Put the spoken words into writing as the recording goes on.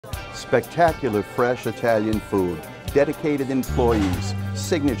Spectacular fresh Italian food, dedicated employees,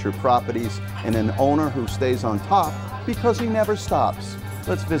 signature properties, and an owner who stays on top because he never stops.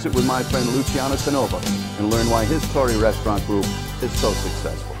 Let's visit with my friend Luciano Canova and learn why his TORRE restaurant group is so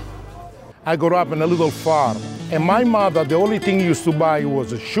successful. I grew up in a little farm, and my mother, the only thing used to buy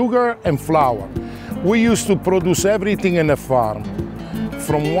was sugar and flour. We used to produce everything in the farm,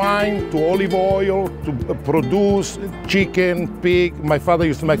 from wine to olive oil to produce chicken, pig. My father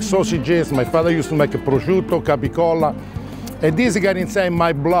used to make sausages. My father used to make a prosciutto, capicola. And this got inside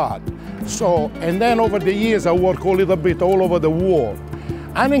my blood. And then over the years, I worked a little bit all over the world.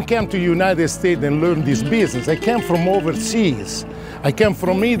 I didn't come to the United States and learn this business. I came from overseas. I came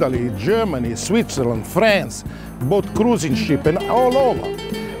from Italy, Germany, Switzerland, France, both cruising ship and all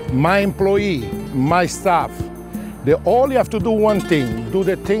over. My employee, my staff, they all have to do one thing, do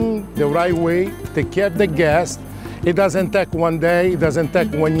the thing the right way, take care of the guests. It doesn't take one day, it doesn't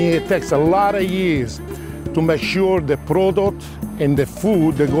take 1 year, it takes a lot of years to make sure the product and the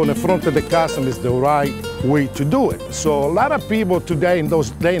food that go in front of the customer is the right way to do it. So a lot of people today in those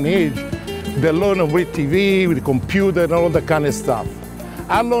day and age, they learn with TV, with computer and all that kind of stuff.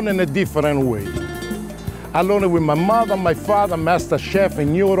 I learn in a different way. I learned it with my mother, my father, master chef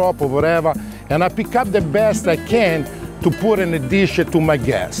in Europe or wherever, and I pick up the best I can to put in a dish to my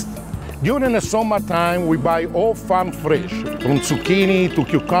guests. During the summertime, we buy all farm fresh, from zucchini to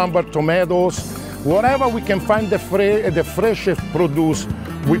cucumber, tomatoes, whatever we can find the freshest produce,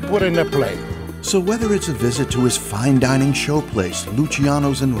 we put in a plate. So whether it's a visit to his fine dining showplace,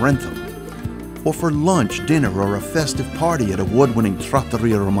 Luciano's in Rentham, or for lunch, dinner, or a festive party at award-winning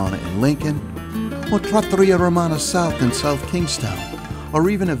Trattoria Romana in Lincoln, or Trattoria Romana South in South Kingstown, or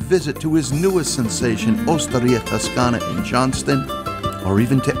even a visit to his newest sensation, Osteria Toscana in Johnston, or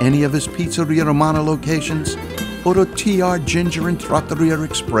even to any of his Pizzeria Romana locations, or to TR Ginger and Trattoria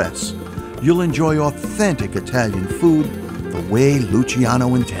Express, you'll enjoy authentic Italian food the way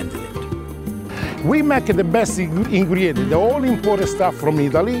Luciano intended it. We make the best ingredient, the all imported stuff from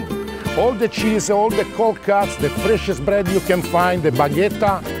Italy, all the cheese, all the cold cuts, the freshest bread you can find, the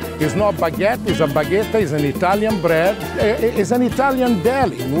baguetta. It's not baguette, it's a baguetta, it's an Italian bread. It's an Italian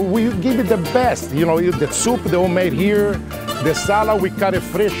deli. We give it the best. You know, the soup they all made here, the salad, we cut it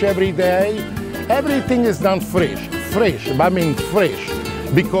fresh every day. Everything is done fresh, I mean fresh.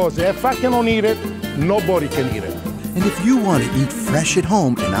 Because if I cannot eat it, nobody can eat it. And if you want to eat fresh at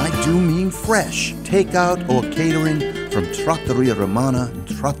home, and I do mean fresh, takeout or catering from Trattoria Romana and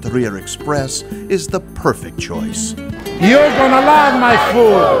Trattoria Express is the perfect choice. You're gonna love my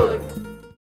food.